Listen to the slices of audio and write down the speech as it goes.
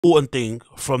important thing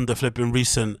from the flipping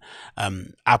recent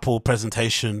Apple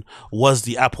presentation was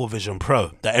the Apple Vision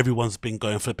Pro that everyone's been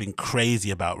going flipping crazy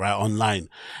about right online.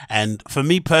 And for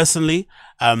me personally,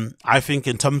 I think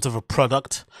in terms of a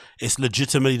product, it's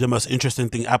legitimately the most interesting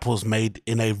thing Apple's made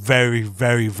in a very,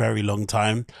 very, very long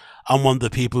time. I'm one of the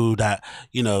people that,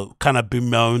 kind of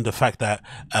bemoan the fact that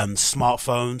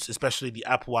smartphones, especially the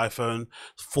Apple iPhone,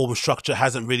 form structure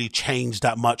hasn't really changed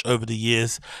that much over the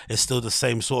years. It's still the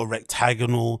same sort of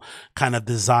rectagonal kind of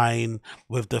design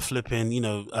with the flipping,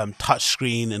 touch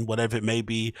screen and whatever it may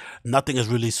be. Nothing has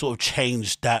really sort of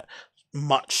changed that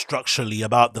much structurally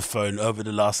about the phone over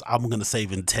the last, I'm going to say,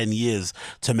 even 10 years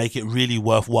to make it really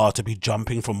worthwhile to be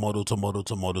jumping from model to model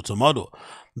to model to model.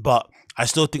 But I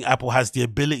still think Apple has the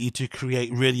ability to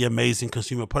create really amazing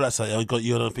consumer products.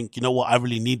 You don't think, you know what, I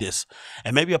really need this.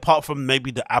 And maybe apart from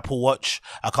maybe the Apple Watch,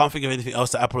 I can't think of anything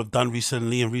else that Apple have done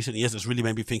recently in recent years that's really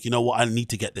made me think, you know what, I need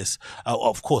to get this.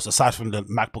 Of course, aside from the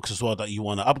MacBooks as well that you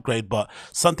want to upgrade, but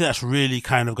something that's really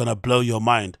kind of going to blow your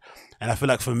mind. And I feel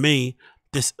like for me,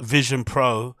 this Vision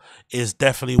Pro is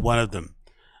definitely one of them.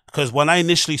 Because when I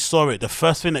initially saw it, the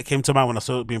first thing that came to mind when I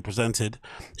saw it being presented,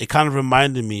 it kind of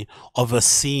reminded me of a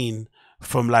scene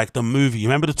from like the movie. You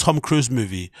remember the Tom Cruise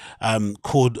movie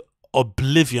called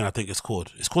Oblivion, I think it's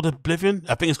called. It's called Oblivion?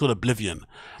 I think it's called Oblivion.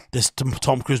 This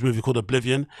Tom Cruise movie called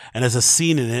Oblivion. And there's a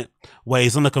scene in it where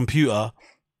he's on a computer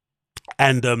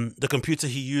and the computer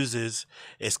he uses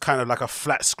is kind of like a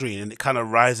flat screen and it kind of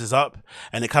rises up,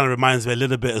 and it kind of reminds me a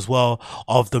little bit as well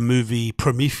of the movie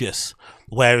Prometheus,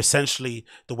 where essentially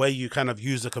the way you kind of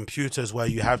use the computers, where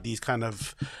you have these kind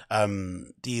of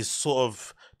these sort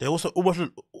of, they almost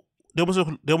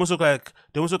look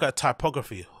like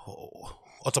typography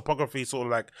or topography, sort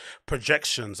of like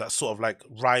projections that sort of like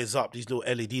rise up, these little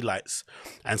LED lights.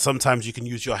 And sometimes you can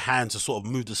use your hand to sort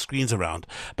of move the screens around.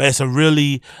 But it's a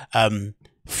really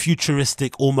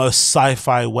futuristic, almost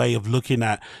sci-fi way of looking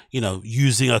at,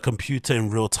 using a computer in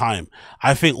real time.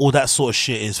 I think all that sort of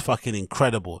shit is fucking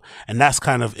incredible. And that's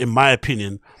kind of, in my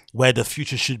opinion, where the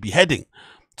future should be heading.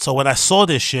 So when I saw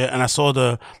this shit and I saw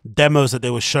the demos that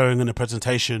they were showing in the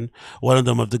presentation, one of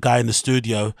them of the guy in the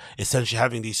studio essentially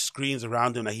having these screens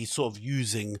around him that he's sort of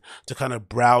using to kind of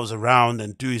browse around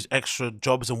and do his extra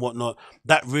jobs and whatnot,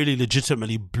 that really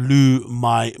legitimately blew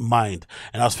my mind.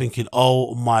 And I was thinking,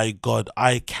 oh my God,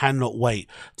 I cannot wait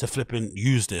to flipping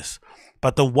use this.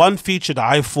 But the one feature that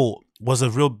I thought was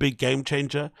a real big game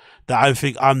changer that I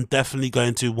think I'm definitely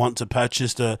going to want to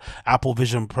purchase the Apple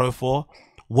Vision Pro for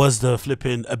was the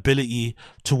flipping ability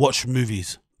to watch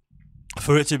movies.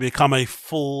 For it to become a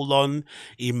full-on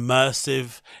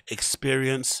immersive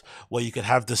experience where you could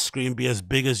have the screen be as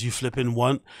big as you flipping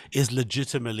want is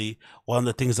legitimately one of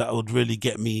the things that would really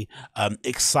get me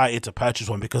excited to purchase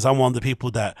one, because I'm one of the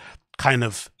people that kind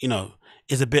of,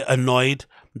 is a bit annoyed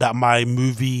that my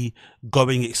movie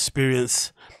going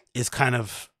experience is kind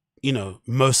of,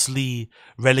 mostly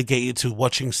relegated to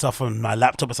watching stuff on my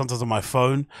laptop or sometimes on my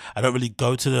phone. I don't really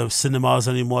go to the cinemas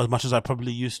anymore as much as I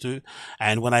probably used to.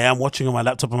 And when I am watching on my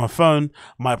laptop or my phone,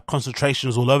 my concentration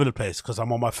is all over the place because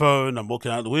I'm on my phone, I'm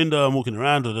walking out the window, I'm walking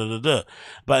around,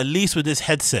 But at least with this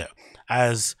headset,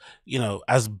 as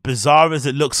as bizarre as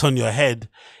it looks on your head,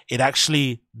 it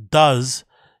actually does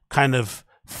kind of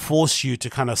force you to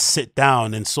kind of sit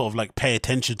down and sort of like pay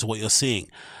attention to what you're seeing.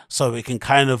 So it can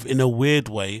kind of, in a weird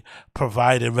way,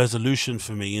 provide a resolution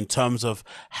for me in terms of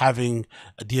having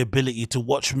the ability to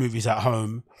watch movies at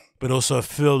home, but also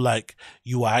feel like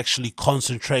you are actually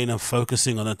concentrating and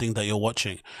focusing on the thing that you're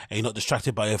watching and you're not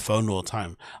distracted by your phone all the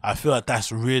time. I feel like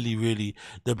that's really, really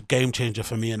the game changer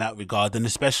for me in that regard. And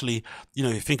especially, you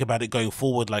think about it going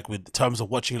forward, like with terms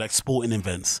of watching like sporting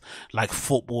events, like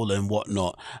football and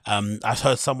whatnot. I've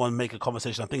heard someone make a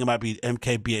conversation, I think it might be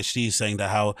MKBHD, saying that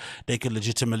how they could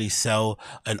legitimately sell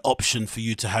an option for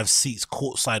you to have seats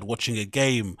courtside watching a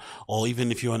game, or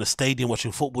even if you're in a stadium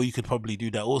watching football, you could probably do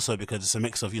that also, because it's a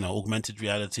mix of, augmented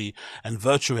reality and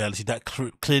virtual reality that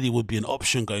clearly would be an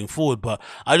option going forward. But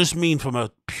I just mean from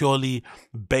a purely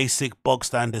basic bog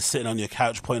standard sitting on your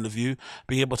couch point of view,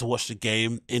 being able to watch the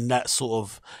game in that sort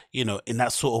of, in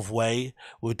that sort of way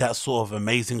with that sort of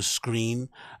amazing screen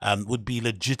would be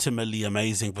legitimately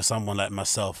amazing for someone like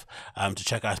myself to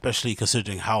check out, especially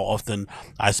considering how often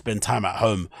I spend time at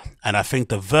home. And I think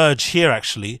The Verge here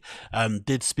actually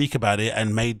did speak about it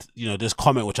and made, this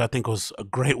comment, which I think was a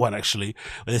great one actually,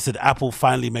 where they said Apple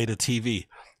finally made a TV.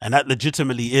 And that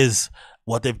legitimately is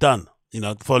what they've done.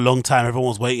 For a long time, everyone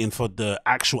was waiting for the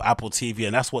actual Apple TV,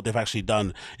 and that's what they've actually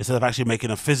done. Instead of actually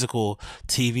making a physical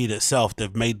TV itself,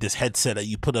 they've made this headset that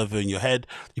you put over in your head,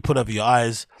 you put over your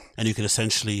eyes, and you can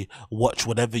essentially watch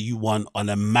whatever you want on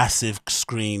a massive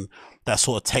screen that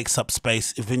sort of takes up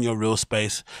space within your real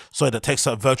space. So that takes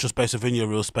up virtual space within your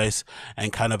real space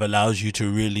and kind of allows you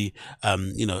to really,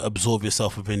 absorb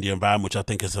yourself within the environment, which I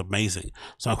think is amazing.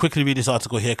 So I'll quickly read this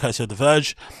article here, courtesy of The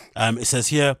Verge. It says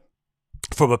here,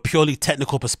 from a purely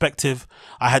technical perspective,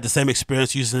 I had the same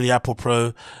experience using the Apple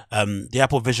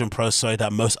Vision Pro, that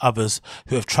most others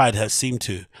who have tried have seemed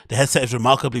to. The headset is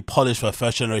remarkably polished for a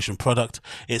first generation product.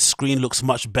 Its screen looks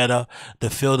much better, the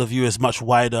field of view is much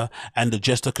wider, and the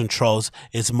gesture controls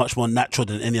is much more natural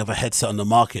than any other headset on the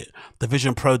market. The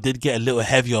Vision Pro did get a little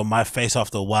heavier on my face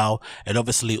after a while, and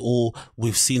obviously all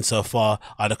we've seen so far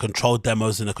are the control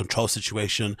demos in a control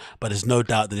situation, but there's no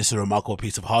doubt that this is a remarkable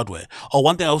piece of hardware. Oh,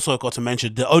 one thing I also got to mention,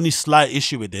 the only slight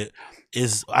issue with it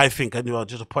is, I think,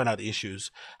 just to point out the issues,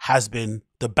 has been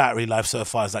the battery life so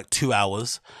far is like 2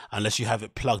 hours, unless you have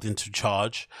it plugged into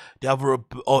charge. The other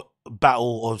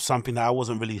battle or something that I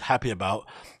wasn't really happy about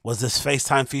was this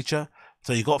FaceTime feature.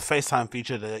 So you got FaceTime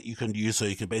feature that you can use, so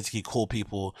you can basically call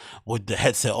people with the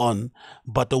headset on.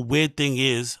 But the weird thing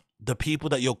is, the people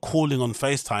that you're calling on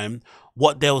FaceTime,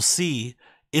 what they'll see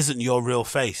isn't your real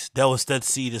face. They'll instead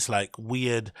see this like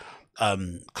weird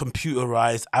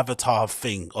computerized avatar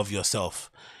thing of yourself.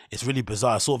 It's really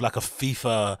bizarre, sort of like a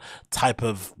FIFA type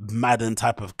of Madden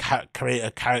type of create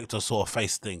a character sort of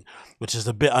face thing, which is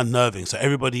a bit unnerving. So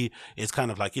everybody is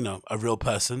kind of like, a real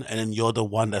person, and then you're the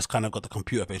one that's kind of got the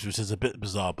computer face, which is a bit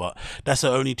bizarre. But that's the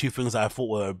only two things that I thought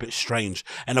were a bit strange.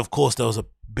 And of course, there was a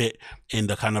bit in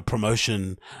the kind of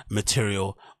promotion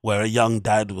material where a young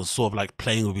dad was sort of like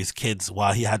playing with his kids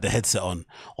while he had the headset on,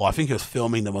 or I think he was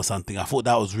filming them or something. I thought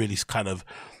that was really kind of,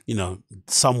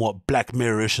 somewhat Black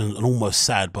Mirror-ish and almost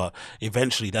sad, but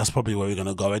eventually that's probably where we're going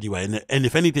to go anyway. And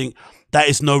if anything, that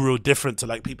is no real different to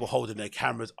like people holding their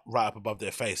cameras right up above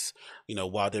their face,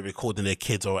 while they're recording their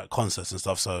kids or at concerts and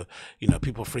stuff. So,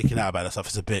 people freaking out about that stuff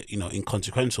is a bit,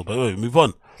 inconsequential. But anyway, move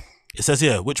on. It says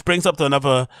here, which brings up the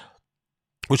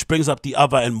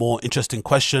other and more interesting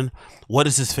question: what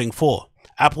is this thing for?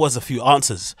 Apple has a few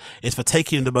answers. It's for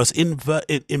taking the most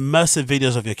immersive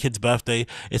videos of your kid's birthday.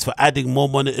 It's for adding more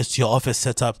monitors to your office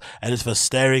setup, and it's for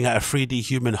staring at a 3D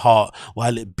human heart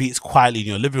while it beats quietly in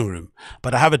your living room.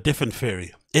 But I have a different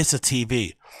theory. It's a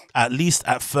TV. At least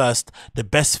at first, the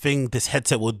best thing this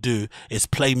headset will do is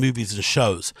play movies and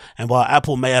shows. And while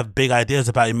Apple may have big ideas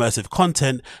about immersive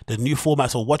content, the new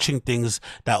formats for watching things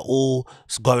that all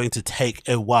going to take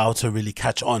a while to really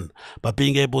catch on. But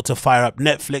being able to fire up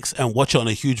Netflix and watch it on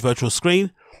a huge virtual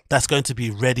screen, that's going to be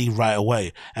ready right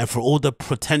away. And for all the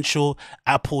potential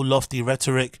Apple lofty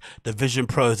rhetoric, the Vision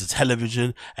Pro is a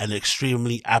television, and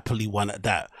extremely Apple-y one at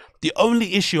that. The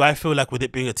only issue I feel like with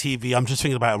it being a TV, I'm just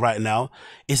thinking about it right now,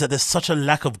 is that there's such a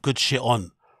lack of good shit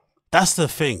on. That's the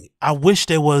thing. I wish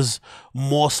there was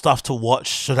more stuff to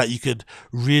watch so that you could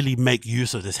really make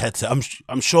use of this headset.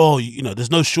 I'm sure, there's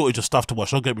no shortage of stuff to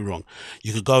watch. Don't get me wrong.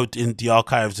 You could go in the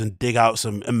archives and dig out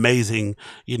some amazing,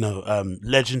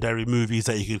 legendary movies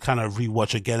that you could kind of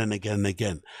rewatch again and again and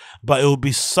again. But it would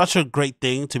be such a great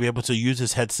thing to be able to use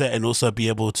this headset and also be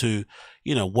able to,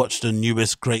 watch the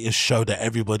newest, greatest show that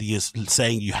everybody is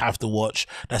saying you have to watch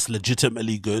that's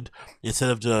legitimately good, instead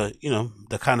of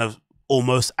the kind of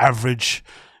almost average,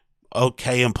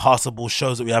 okay and passable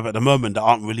shows that we have at the moment that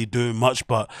aren't really doing much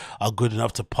but are good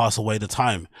enough to pass away the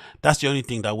time. That's the only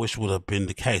thing that I wish would have been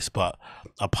the case. But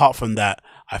apart from that,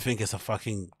 I think it's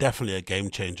definitely a game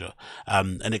changer.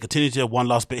 And it continues to one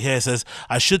last bit here. It says,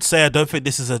 I should say I don't think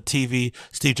this is a TV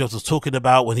Steve Jobs was talking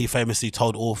about when he famously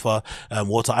told author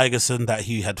Walter Isaacson that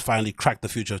he had finally cracked the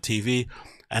future of TV.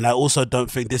 And I also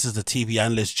don't think this is the TV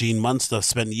analyst Gene Munster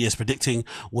spent years predicting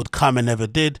would come and never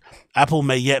did. Apple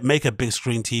may yet make a big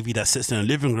screen TV that sits in a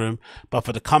living room, but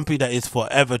for the company that is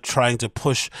forever trying to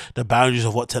push the boundaries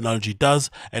of what technology does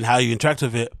and how you interact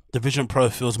with it, the Vision Pro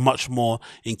feels much more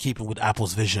in keeping with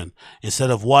Apple's vision. Instead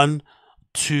of one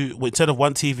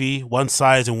TV, one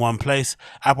size in one place,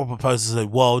 Apple proposes a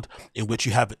world in which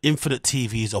you have infinite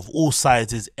TVs of all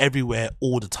sizes everywhere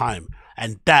all the time.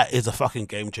 And that is a fucking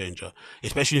game changer,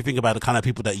 especially if you think about the kind of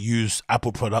people that use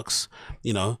Apple products.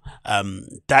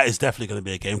 That is definitely going to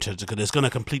be a game changer, because it's going to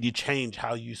completely change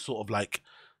how you sort of like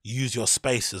use your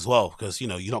space as well, because you're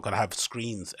not going to have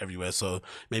screens everywhere, so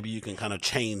maybe you can kind of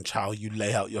change how you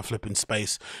lay out your flipping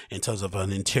space in terms of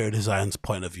an interior design's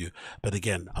point of view. But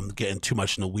again, I'm getting too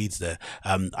much in the weeds there.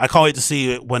 I can't wait to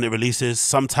see it when it releases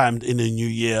sometime in the new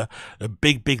year. A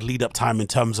big lead up time in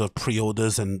terms of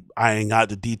pre-orders and ironing out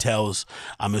the details,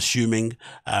 I'm assuming,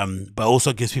 but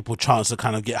also gives people a chance to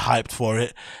kind of get hyped for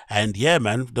it. And yeah,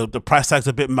 man, the price tag's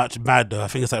a bit much mad though. I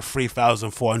think it's like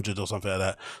 3,400 or something like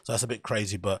that, so that's a bit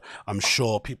crazy. But I'm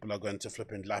sure people are going to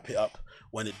flip and lap it up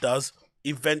when it does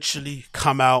eventually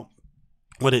come out.